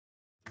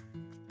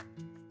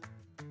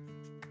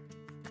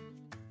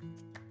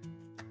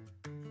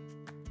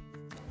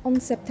On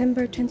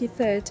September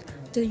 23rd,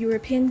 the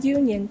European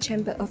Union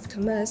Chamber of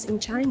Commerce in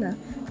China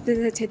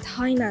visited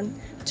Hainan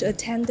to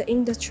attend the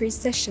industry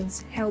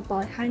sessions held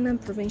by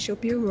Hainan Provincial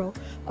Bureau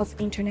of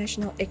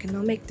International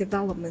Economic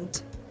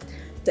Development.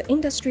 The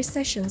industry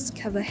sessions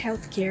cover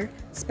healthcare,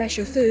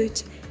 special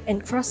food,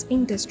 and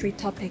cross-industry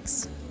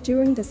topics.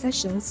 During the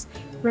sessions,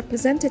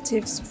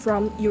 representatives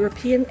from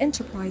European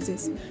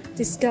enterprises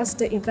discussed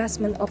the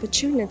investment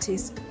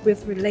opportunities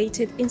with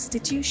related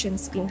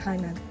institutions in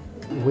Hainan.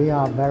 We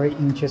are very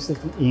interested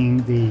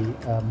in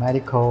the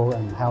medical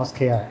and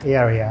healthcare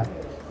area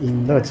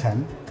in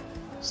Lecheng.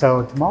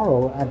 So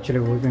tomorrow,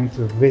 actually, we're going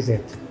to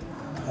visit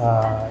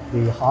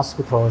the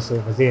hospitals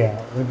over there.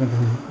 We're going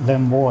to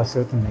learn more,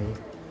 certainly.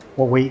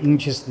 What we're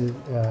interested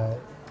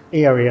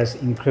areas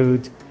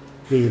include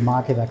the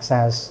market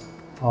access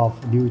of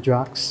new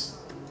drugs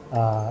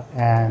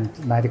and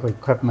medical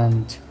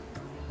equipment,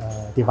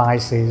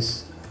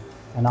 devices,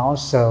 and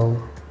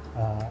also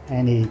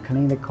any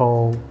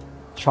clinical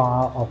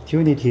trial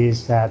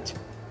opportunities that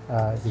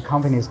the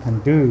companies can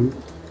do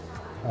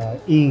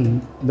in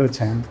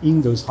Lecheng,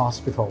 in those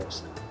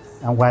hospitals,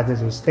 and whether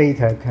those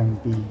data can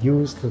be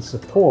used to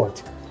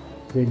support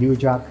the new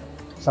drug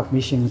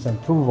submissions and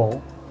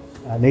approval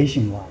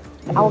nationwide.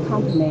 Our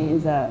company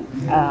is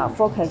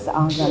focused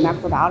on the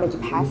microbiology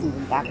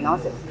pathogen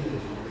diagnosis.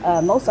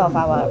 Most of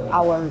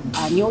our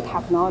new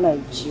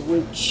technology,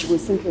 which we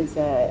think is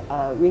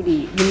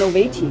really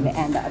innovative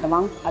and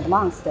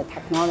advanced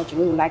technology,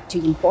 we would like to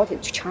import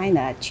it to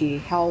China to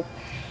help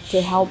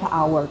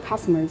our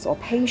customers or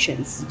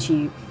patients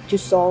to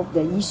solve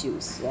the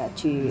issues,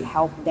 to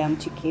help them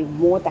to give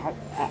more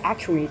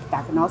accurate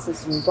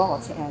diagnosis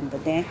results, and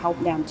then help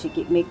them to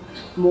make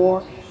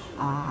more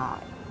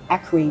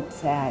accurate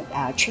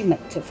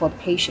treatment for the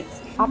patients.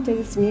 After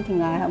this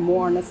meeting, I have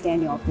more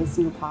understanding of this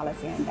new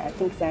policy, and I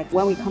think that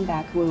when we come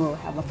back, we will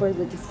have a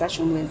further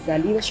discussion with the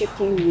leadership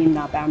team in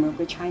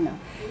Biomedical China,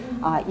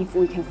 if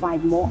we can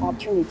find more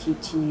opportunity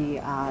in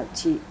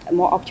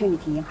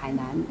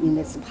Hainan in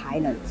this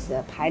pilot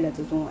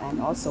zone, and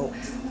also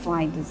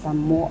find some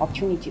more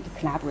opportunity to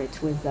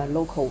collaborate with the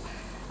local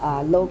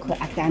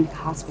academic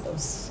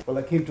hospitals. Well,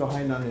 I came to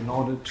Hainan in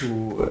order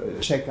to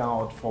check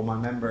out for my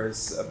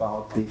members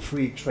about the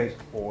free trade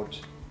board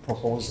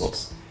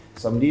proposals.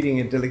 So I'm leading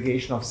a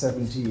delegation of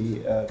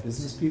 70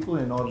 business people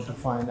in order to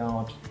find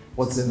out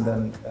what's in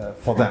them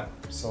for them.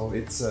 So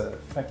it's a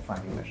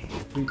fact-finding mission.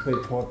 Free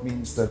trade board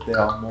means that there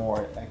are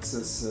more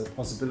access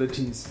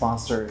possibilities,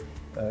 faster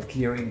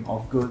clearing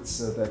of goods,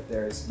 that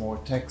there is more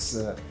tax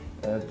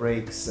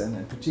breaks, and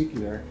in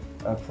particular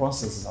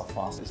processes are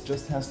fast. It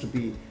just has to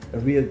be a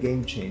real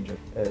game changer.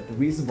 The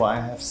reason why I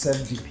have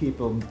 70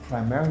 people,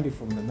 primarily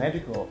from the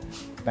medical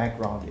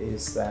background,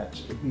 is that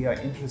we are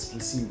interested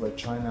to see where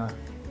China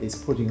is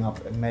putting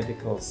up a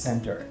medical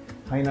center.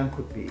 Hainan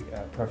could be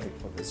perfect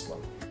for this one.